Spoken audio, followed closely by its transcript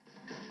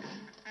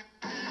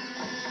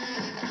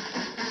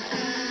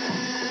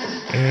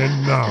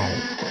And now,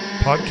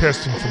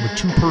 podcasting from a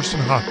two-person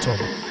hot tub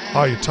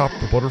high atop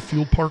the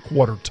Butterfield Park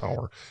Water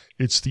Tower,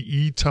 it's the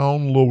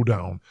E-Town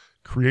Lowdown,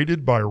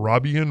 created by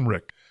Robbie and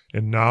Rick.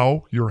 And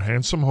now, your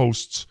handsome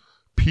hosts,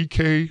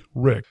 PK,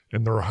 Rick,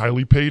 and their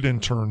highly paid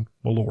intern,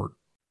 Malord.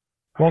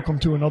 Welcome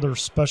to another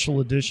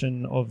special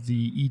edition of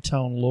the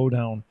E-Town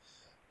Lowdown,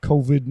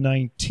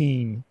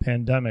 COVID-19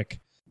 pandemic.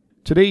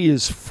 Today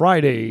is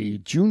Friday,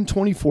 June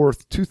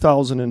 24th,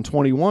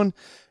 2021,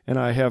 and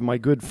I have my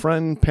good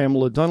friend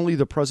Pamela Dunley,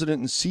 the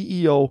president and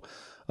CEO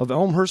of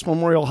Elmhurst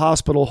Memorial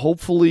Hospital.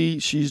 Hopefully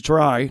she's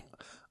dry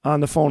on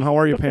the phone. How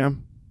are you,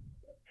 Pam?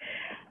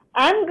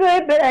 I'm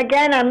good, but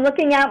again, I'm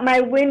looking out my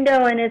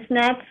window and it's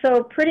not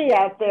so pretty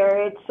out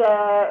there.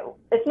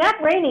 It's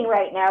not raining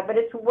right now, but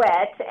it's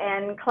wet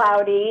and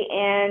cloudy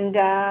and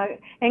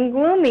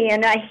gloomy.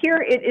 And I hear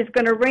it is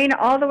going to rain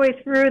all the way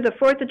through the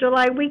 4th of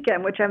July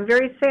weekend, which I'm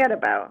very sad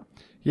about.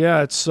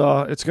 Yeah, it's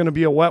going to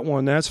be a wet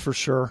one, that's for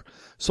sure.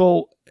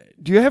 So,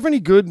 do you have any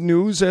good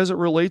news as it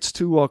relates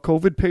to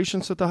COVID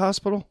patients at the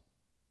hospital?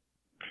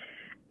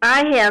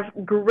 I have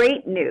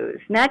great news,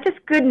 not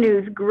just good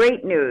news,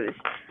 great news.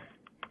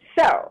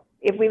 So,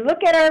 if we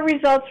look at our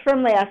results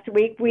from last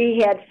week, we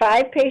had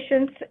 5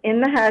 patients in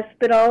the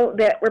hospital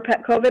that were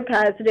COVID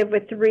positive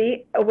with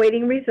 3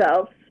 awaiting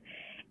results.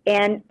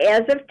 And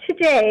as of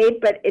today,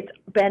 but it's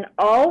been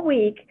all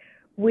week,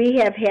 we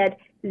have had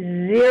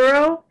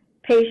 0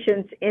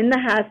 patients in the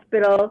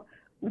hospital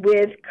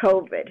with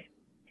COVID.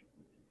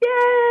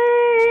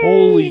 Yay!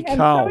 Holy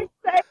cow. I'm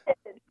so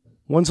excited.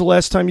 When's the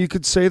last time you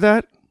could say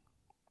that?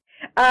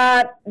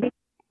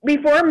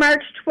 Before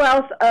March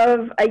 12th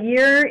of a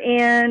year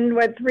and,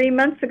 3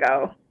 months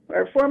ago,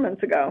 or 4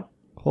 months ago.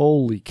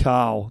 Holy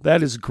cow.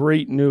 That is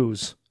great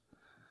news.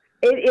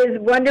 It is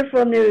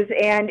wonderful news,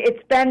 and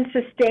it's been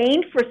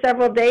sustained for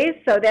several days,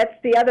 so that's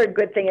the other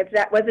good thing.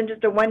 That wasn't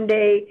just a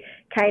one-day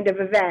kind of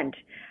event.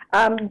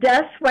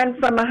 Deaths went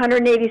from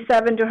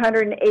 187 to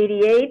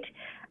 188.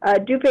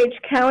 DuPage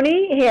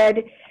County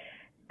had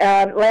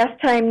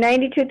last time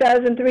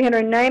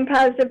 92,309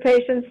 positive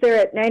patients. They're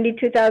at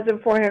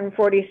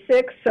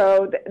 92,446,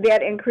 so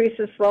that increase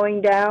is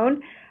slowing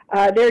down.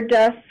 Their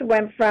deaths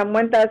went from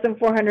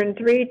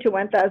 1,403 to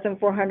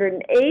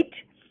 1,408.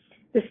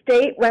 The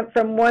state went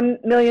from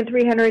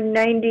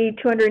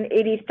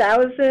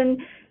 1,390,280,000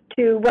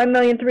 to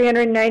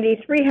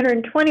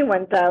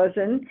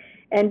 1,390,321,000,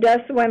 and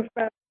deaths went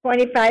from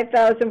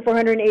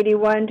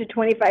 25,481 to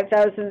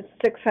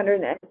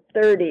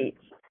 25,630.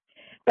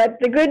 But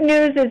the good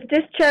news is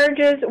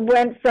discharges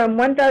went from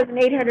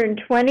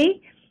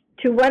 1,820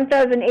 to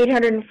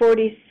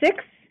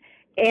 1,846,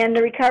 and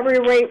the recovery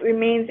rate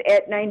remains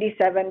at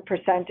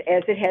 97%,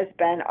 as it has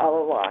been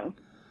all along.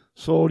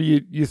 So do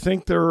you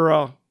think there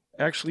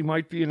actually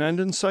might be an end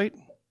in sight?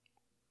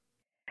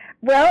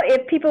 Well,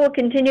 if people will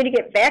continue to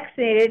get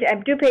vaccinated,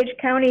 DuPage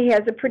County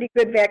has a pretty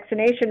good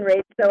vaccination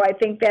rate, so I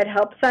think that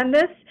helps on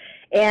this.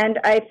 And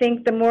I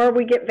think the more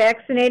we get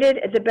vaccinated,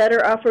 the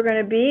better off we're going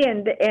to be.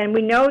 And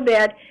we know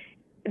that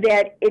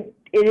it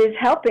is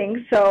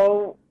helping.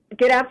 So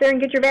get out there and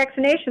get your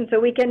vaccination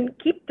so we can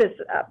keep this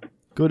up.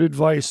 Good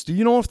advice. Do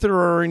you know if there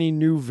are any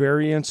new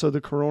variants of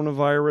the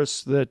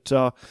coronavirus that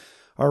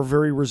are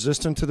very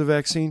resistant to the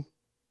vaccine?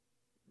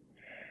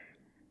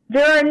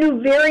 There are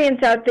new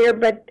variants out there,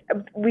 but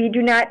we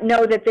do not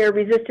know that they're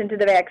resistant to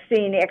the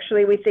vaccine.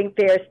 Actually, we think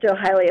they are still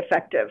highly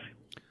effective.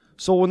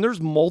 So when we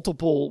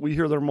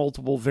hear there are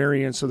multiple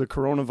variants of the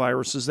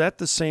coronavirus, is that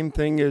the same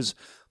thing as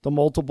the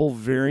multiple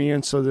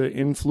variants of the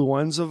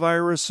influenza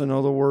virus? In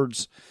other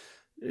words,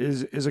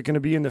 is it going to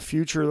be in the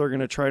future they're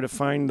going to try to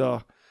find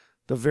the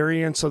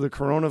variants of the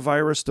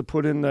coronavirus to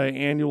put in the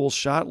annual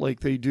shot like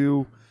they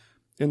do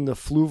in the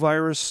flu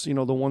virus,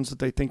 the ones that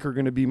they think are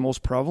going to be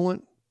most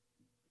prevalent?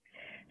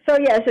 So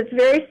yes, it's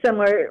very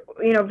similar.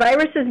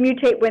 Viruses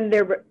mutate when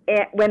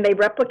they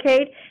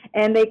replicate,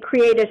 and they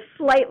create a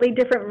slightly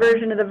different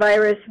version of the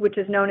virus, which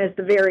is known as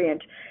the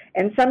variant.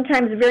 And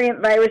sometimes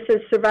variant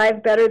viruses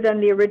survive better than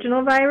the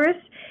original virus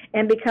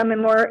and become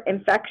more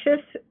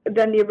infectious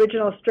than the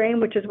original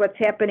strain, which is what's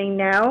happening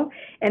now.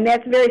 And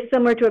that's very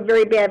similar to a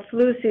very bad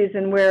flu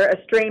season, where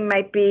a strain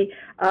might be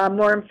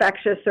more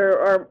infectious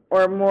or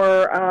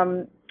more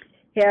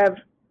have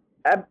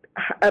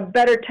a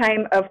better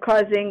time of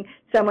causing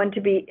someone to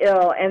be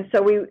ill. And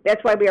so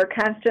that's why we are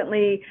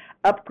constantly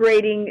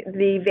upgrading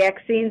the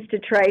vaccines to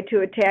try to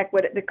attack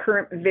what the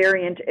current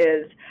variant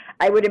is.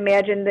 I would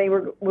imagine they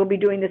will be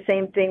doing the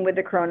same thing with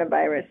the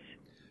coronavirus.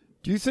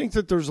 Do you think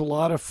that there's a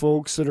lot of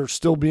folks that are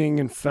still being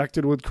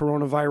infected with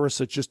coronavirus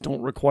that just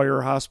don't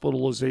require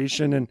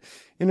hospitalization? And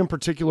in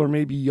particular,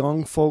 maybe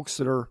young folks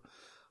that are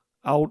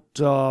out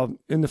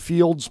in the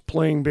fields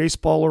playing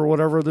baseball or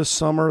whatever this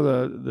summer,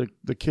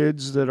 the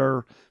kids that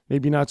are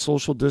maybe not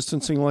social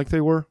distancing like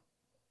they were?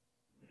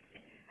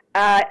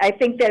 I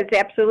think that's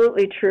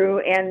absolutely true.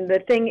 And the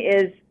thing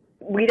is,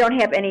 we don't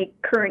have any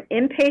current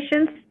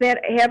inpatients that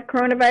have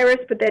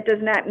coronavirus, but that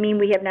does not mean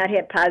we have not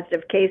had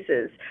positive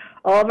cases.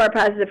 All of our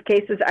positive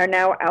cases are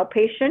now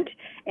outpatient,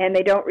 and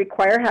they don't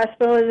require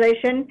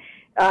hospitalization.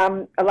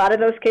 A lot of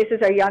those cases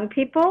are young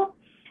people,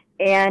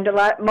 and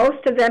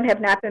most of them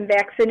have not been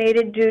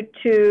vaccinated due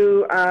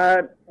to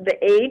the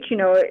age.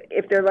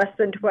 If they're less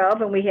than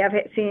 12, and we have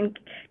seen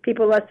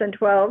people less than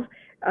 12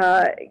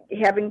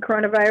 having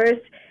coronavirus,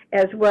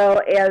 as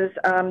well as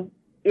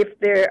if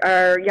there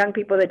are young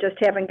people that just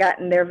haven't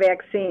gotten their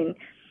vaccine.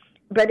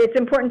 But it's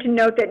important to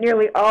note that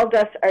nearly all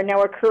deaths are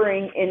now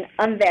occurring in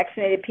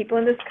unvaccinated people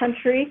in this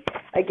country.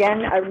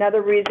 Again,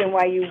 another reason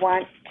why you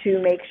want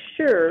to make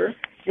sure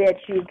that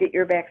you get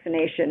your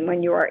vaccination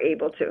when you are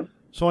able to.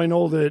 So I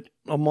know that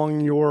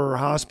among your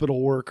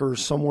hospital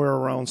workers, somewhere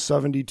around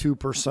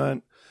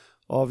 72%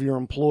 of your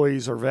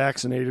employees are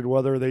vaccinated,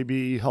 whether they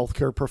be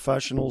healthcare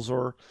professionals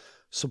or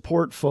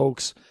support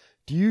folks.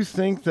 Do you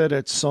think that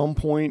at some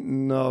point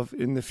in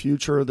the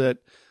future that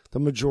the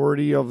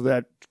majority of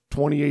that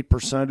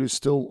 28% who's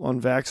still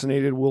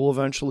unvaccinated will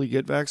eventually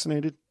get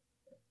vaccinated?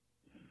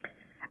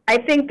 I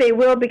think they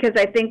will, because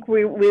I think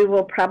we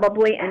will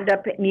probably end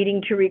up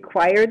needing to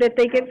require that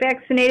they get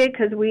vaccinated,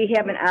 because we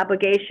have an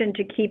obligation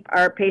to keep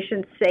our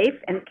patients safe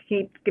and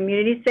keep the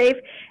community safe.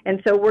 And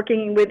so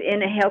working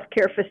within a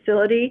healthcare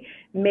facility,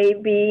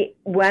 maybe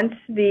once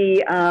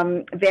the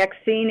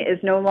vaccine is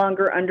no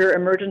longer under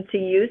emergency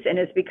use and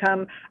has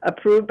become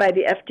approved by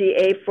the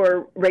FDA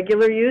for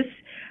regular use,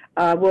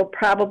 we'll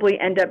probably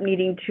end up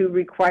needing to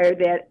require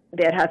that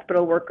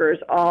hospital workers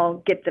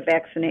all get the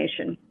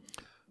vaccination.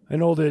 I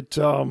know that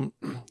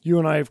you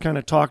and I have kind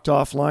of talked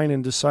offline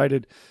and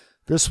decided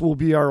this will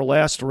be our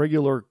last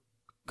regular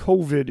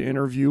COVID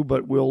interview,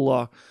 but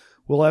we'll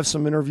have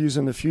some interviews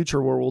in the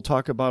future where we'll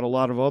talk about a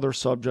lot of other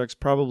subjects,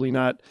 probably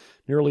not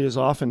nearly as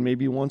often,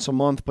 maybe once a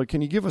month. But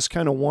can you give us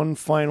kind of one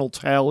final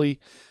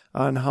tally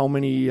on how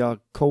many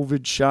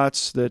COVID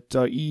shots that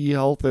EE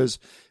Health has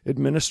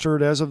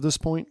administered as of this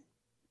point?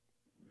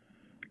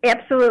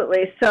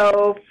 Absolutely.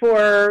 So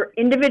for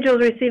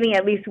individuals receiving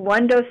at least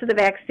one dose of the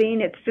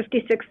vaccine, it's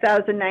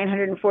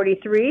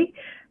 56,943.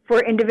 For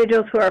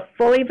individuals who are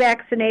fully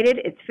vaccinated,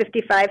 it's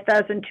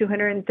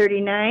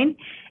 55,239.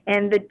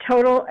 And the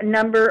total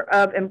number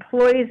of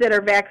employees that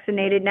are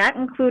vaccinated, not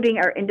including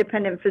our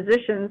independent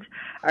physicians,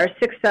 are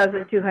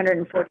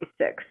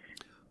 6,246.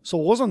 So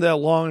it wasn't that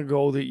long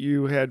ago that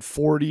you had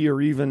 40 or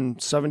even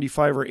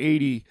 75 or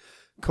 80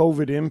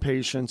 COVID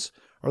inpatients.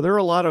 Are there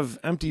a lot of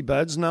empty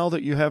beds now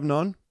that you have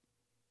none?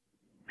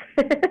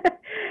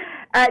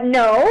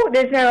 No,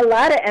 there's not a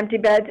lot of empty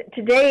beds.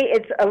 Today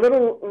it's a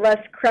little less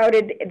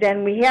crowded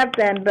than we have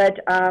been, but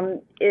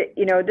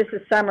this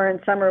is summer, and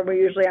summer we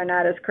usually are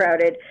not as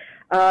crowded.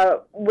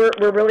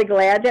 We're really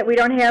glad that we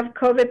don't have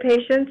COVID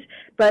patients,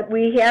 but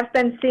we have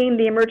been seeing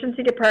the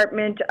emergency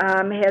department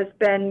has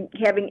been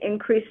having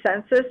increased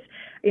census,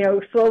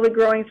 slowly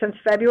growing since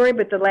February,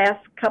 but the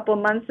last couple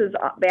months is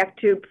back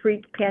to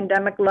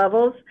pre-pandemic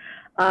levels.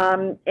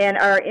 And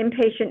our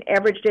inpatient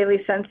average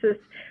daily census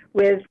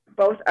with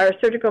both our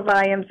surgical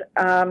volumes,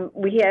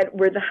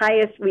 were the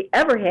highest we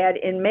ever had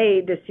in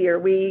May this year.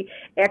 We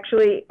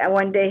actually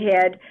one day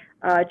had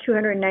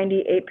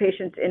 298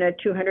 patients in a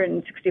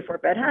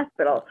 264-bed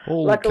hospital.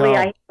 Holy Luckily, cow.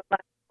 I had a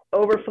lot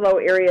of overflow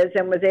areas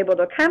and was able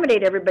to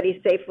accommodate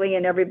everybody safely,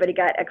 and everybody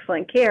got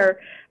excellent care.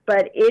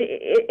 But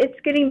it's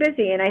getting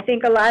busy, and I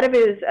think a lot of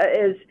it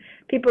is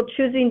people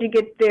choosing to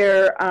get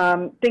their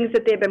things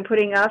that they've been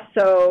putting off.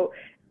 So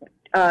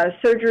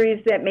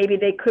surgeries that maybe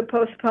they could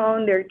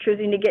postpone, they're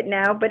choosing to get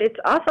now. But it's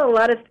also a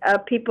lot of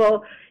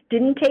people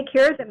didn't take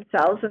care of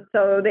themselves, and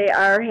so they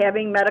are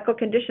having medical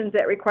conditions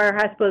that require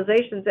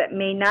hospitalizations that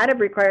may not have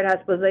required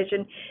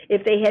hospitalization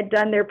if they had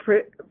done their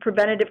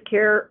preventative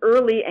care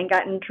early and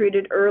gotten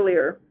treated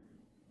earlier.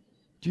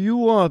 Do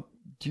you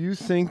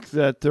think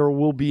that there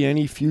will be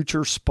any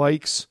future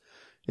spikes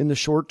in the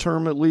short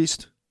term, at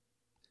least,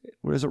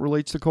 as it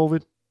relates to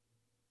COVID?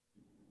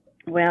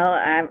 Well,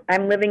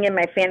 I'm living in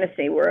my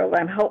fantasy world.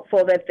 I'm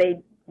hopeful that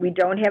we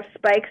don't have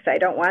spikes. I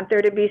don't want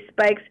there to be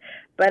spikes.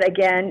 But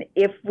again,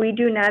 if we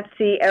do not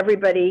see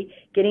everybody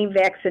getting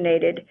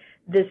vaccinated,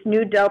 this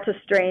new Delta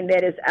strain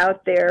that is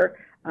out there,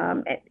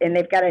 and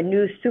they've got a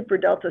new super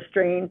Delta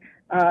strain,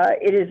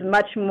 it is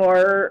much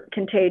more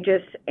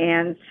contagious.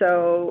 And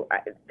so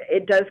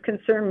it does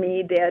concern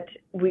me that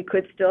we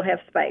could still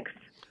have spikes.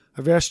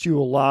 I've asked you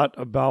a lot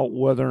about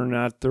whether or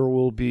not there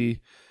will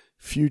be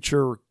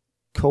future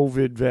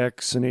COVID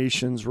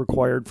vaccinations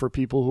required for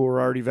people who are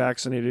already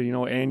vaccinated,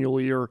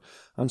 annually or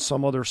on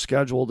some other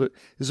schedule.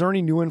 Is there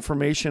any new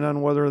information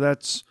on whether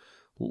that's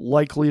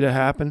likely to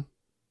happen?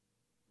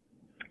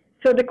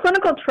 So the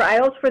clinical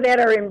trials for that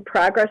are in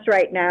progress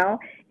right now,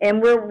 and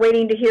we're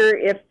waiting to hear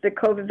if the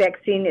COVID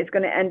vaccine is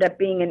going to end up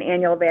being an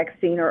annual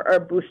vaccine or a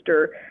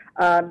booster.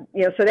 So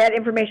that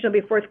information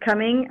will be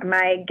forthcoming.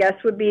 My guess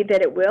would be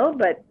that it will,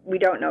 but we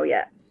don't know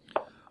yet.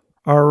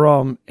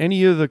 Are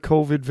any of the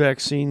COVID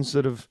vaccines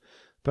that have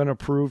been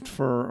approved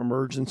for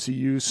emergency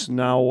use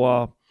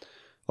now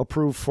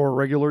approved for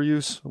regular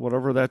use,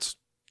 whatever that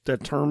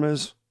term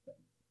is?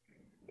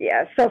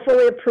 Yeah, so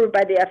fully approved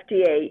by the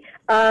FDA.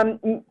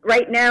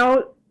 Right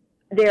now,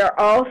 they're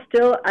all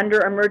still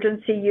under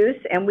emergency use,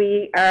 and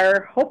we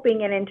are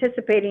hoping and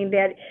anticipating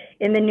that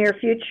in the near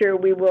future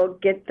we will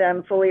get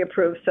them fully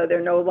approved so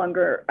they're no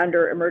longer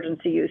under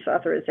emergency use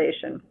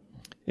authorization.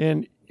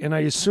 And I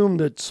assume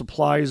that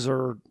supplies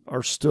are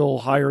still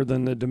higher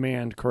than the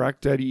demand,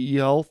 correct, at EE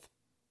Health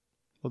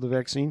of the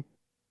vaccine?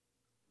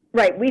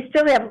 Right. We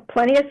still have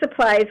plenty of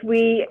supplies.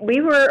 We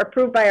were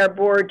approved by our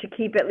board to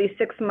keep at least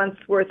 6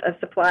 months' worth of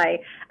supply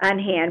on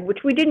hand, which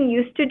we didn't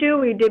used to do.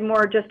 We did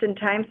more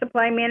just-in-time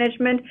supply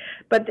management.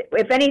 But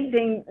if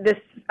anything, this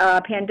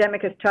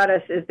pandemic has taught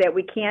us is that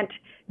we can't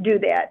do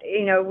that.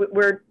 You know,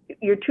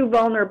 you're too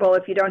vulnerable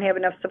if you don't have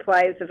enough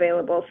supplies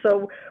available.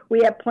 So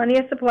we have plenty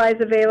of supplies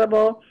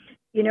available.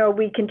 You know,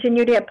 we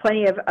continue to have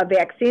plenty of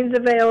vaccines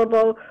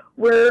available.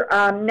 We're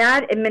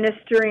not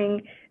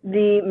administering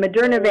the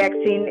Moderna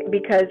vaccine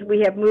because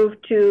we have moved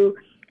to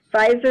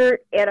Pfizer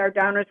at our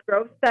Downers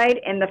Grove site,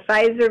 and the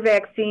Pfizer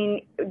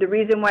vaccine, the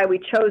reason why we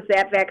chose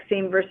that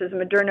vaccine versus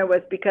Moderna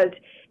was because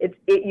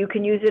you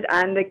can use it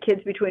on the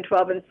kids between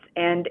 12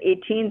 and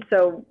 18,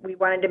 so we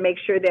wanted to make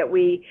sure that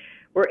we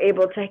were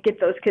able to get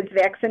those kids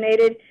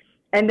vaccinated.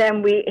 And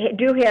then we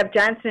do have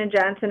Johnson &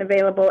 Johnson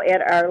available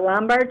at our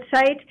Lombard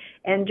site,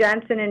 and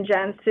Johnson &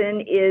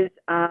 Johnson is,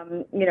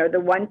 the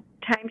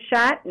one-time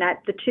shot, not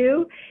the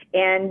two,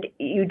 and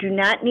you do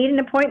not need an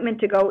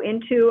appointment to go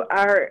into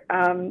our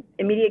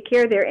immediate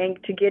care there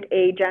and to get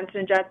a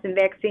Johnson & Johnson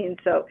vaccine.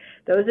 So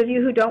those of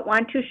you who don't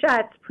want 2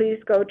 shots, please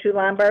go to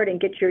Lombard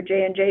and get your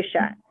J&J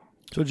shot.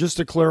 So just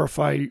to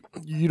clarify,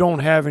 you don't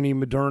have any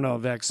Moderna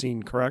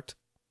vaccine, correct?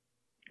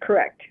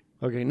 Correct.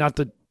 Okay, not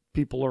that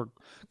people are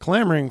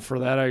clamoring for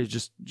that. I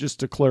just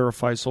to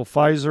clarify. So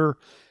Pfizer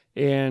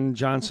and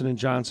Johnson &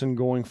 Johnson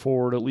going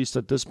forward, at least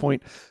at this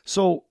point.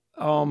 So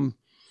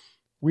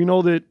we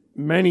know that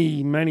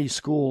many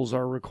schools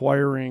are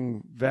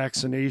requiring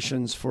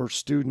vaccinations for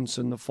students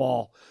in the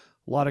fall.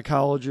 A lot of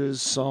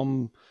colleges,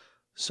 some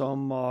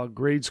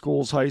grade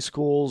schools, high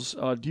schools.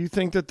 Do you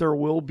think that there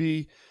will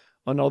be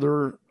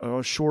another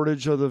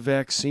shortage of the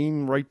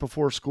vaccine right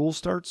before school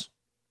starts?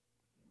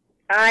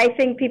 I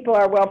think people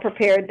are well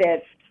prepared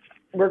that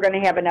we're going to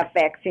have enough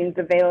vaccines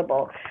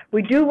available.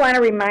 We do want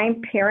to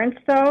remind parents,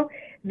 though,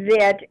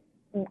 that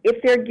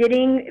if they're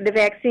getting the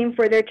vaccine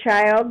for their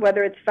child,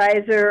 whether it's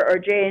Pfizer or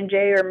J&J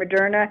or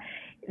Moderna,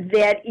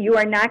 that you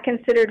are not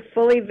considered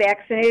fully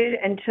vaccinated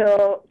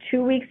until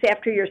 2 weeks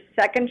after your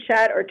second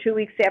shot or 2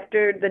 weeks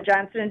after the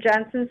Johnson &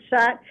 Johnson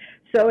shot.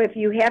 So if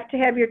you have to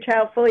have your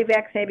child fully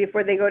vaccinated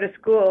before they go to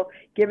school,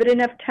 give it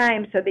enough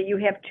time so that you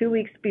have 2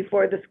 weeks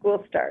before the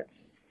school starts.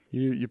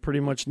 You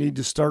pretty much need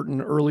to start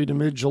in early to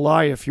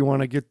mid-July if you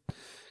want to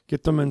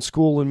get them in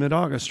school in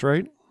mid-August,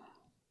 right?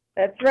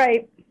 That's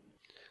right.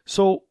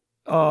 So,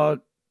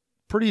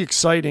 pretty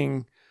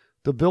exciting.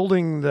 The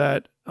building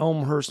that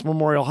Elmhurst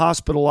Memorial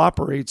Hospital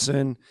operates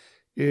in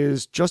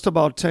is just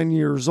about 10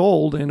 years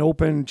old and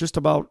opened just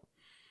about,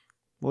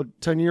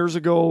 10 years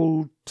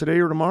ago today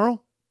or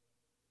tomorrow?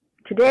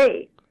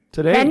 Today.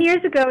 10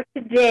 years ago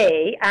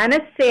today, on a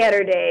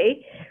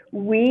Saturday,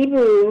 we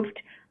moved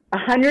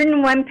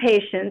 101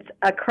 patients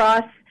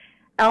across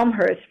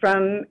Elmhurst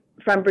from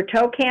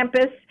Berteau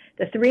campus,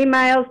 the 3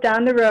 miles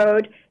down the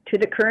road to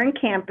the current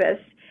campus.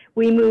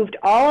 We moved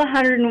all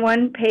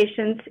 101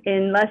 patients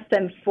in less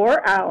than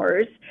 4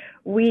 hours.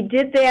 We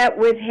did that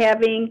with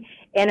having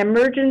an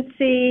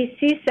emergency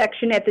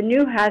C-section at the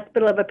new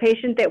hospital of a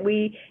patient that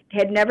we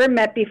had never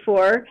met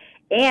before,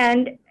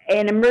 and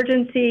an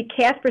emergency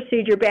cath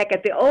procedure back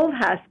at the old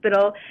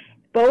hospital.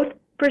 Both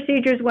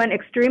procedures went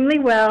extremely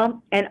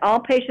well, and all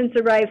patients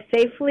arrived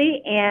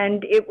safely,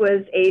 and it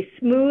was a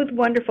smooth,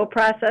 wonderful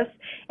process,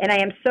 and I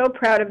am so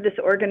proud of this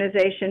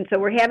organization. So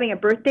we're having a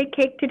birthday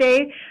cake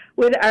today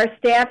with our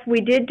staff.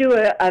 We did do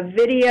a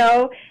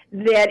video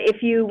that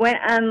if you went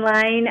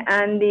online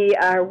on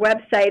our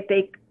website,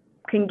 they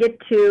can get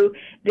to,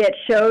 that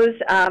shows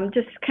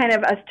just kind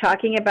of us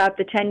talking about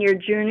the 10-year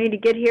journey to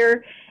get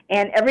here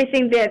and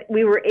everything that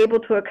we were able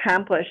to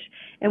accomplish.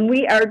 And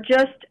we are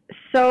just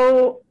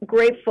so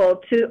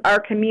grateful to our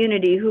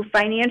community who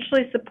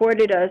financially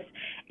supported us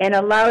and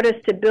allowed us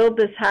to build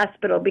this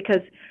hospital,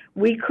 because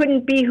we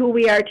couldn't be who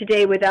we are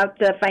today without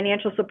the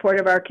financial support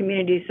of our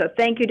community. So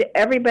thank you to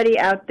everybody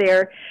out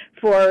there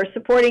for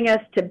supporting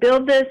us to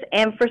build this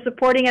and for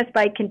supporting us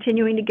by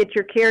continuing to get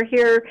your care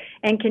here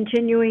and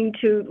continuing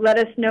to let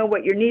us know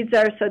what your needs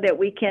are so that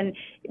we can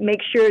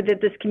make sure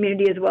that this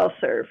community is well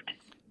served.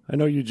 I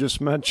know you just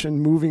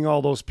mentioned moving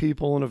all those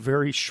people in a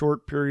very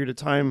short period of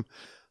time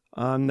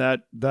on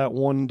that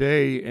one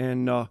day.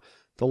 And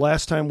the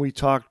last time we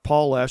talked,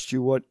 Paul asked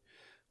you what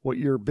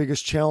your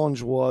biggest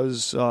challenge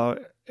was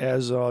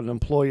as an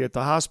employee at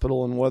the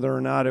hospital and whether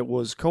or not it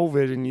was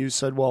COVID. And you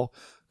said, well,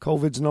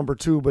 COVID's number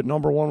 2, but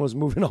number 1 was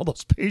moving all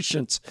those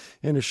patients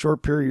in a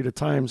short period of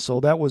time. So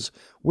that was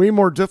way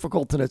more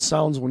difficult than it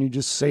sounds when you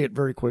just say it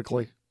very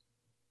quickly.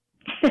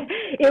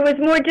 It was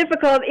more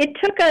difficult. It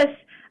took us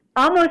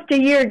almost a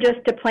year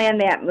just to plan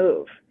that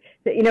move.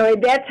 You know,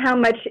 that's how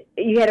much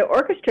you had to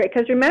orchestrate.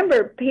 Because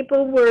remember,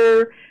 people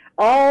were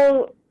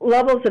all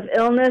levels of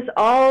illness,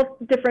 all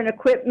different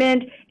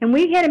equipment, and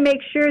we had to make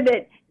sure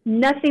that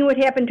nothing would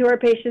happen to our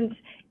patients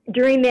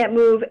during that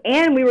move,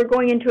 and we were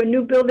going into a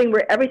new building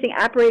where everything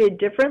operated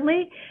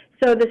differently.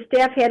 So the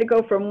staff had to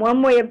go from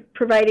one way of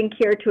providing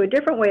care to a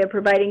different way of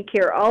providing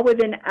care, all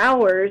within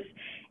hours,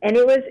 and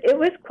it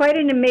was quite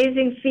an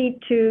amazing feat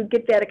to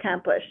get that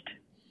accomplished.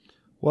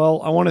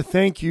 Well, I want to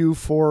thank you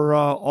for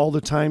all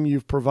the time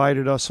you've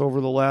provided us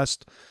over the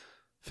last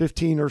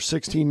 15 or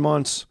 16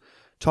 months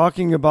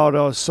talking about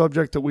a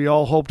subject that we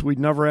all hoped we'd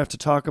never have to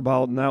talk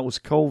about, and that was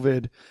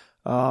COVID.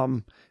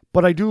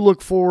 But I do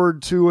look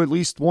forward to at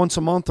least once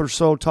a month or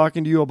so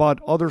talking to you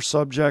about other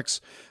subjects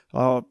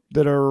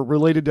that are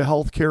related to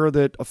healthcare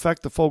that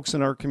affect the folks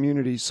in our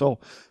community. So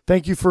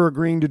thank you for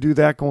agreeing to do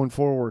that going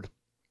forward.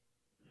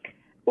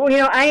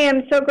 Well, I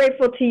am so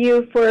grateful to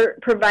you for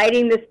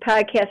providing this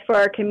podcast for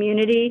our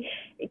community.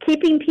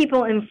 Keeping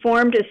people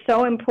informed is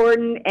so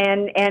important,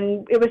 and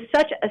it was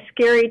such a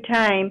scary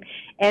time.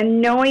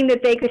 And knowing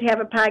that they could have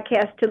a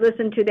podcast to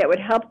listen to that would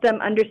help them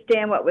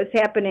understand what was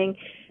happening,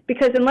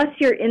 because unless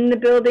you're in the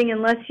building,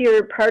 unless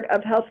you're part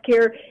of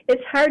healthcare,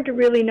 it's hard to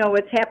really know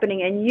what's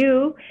happening. And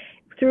you,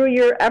 through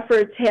your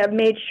efforts, have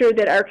made sure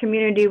that our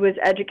community was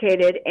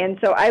educated. And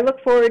so I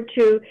look forward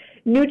to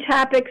new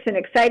topics and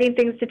exciting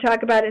things to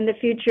talk about in the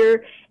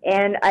future.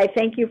 And I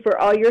thank you for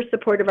all your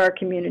support of our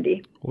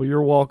community. Well,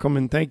 you're welcome,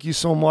 and thank you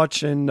so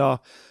much. And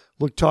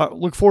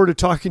look forward to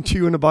talking to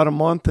you in about a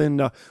month.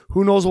 And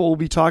who knows what we'll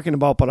be talking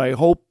about, but I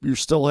hope you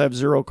still have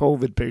zero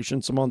COVID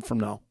patients a month from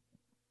now.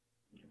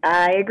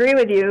 I agree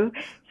with you.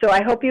 So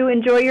I hope you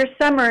enjoy your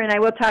summer, and I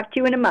will talk to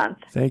you in a month.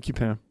 Thank you,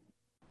 Pam.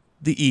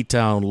 The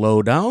E-Town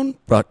Lowdown,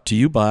 brought to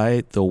you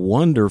by the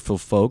wonderful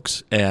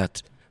folks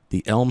at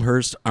the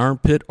Elmhurst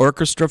Armpit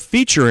Orchestra,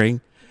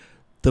 featuring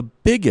the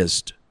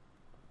biggest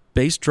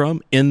bass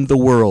drum in the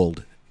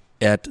world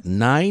at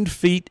 9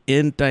 feet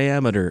in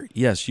diameter.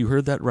 Yes, you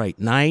heard that right,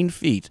 9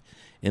 feet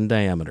in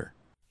diameter.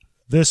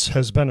 This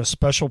has been a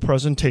special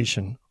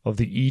presentation of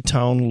the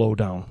E-Town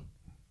Lowdown.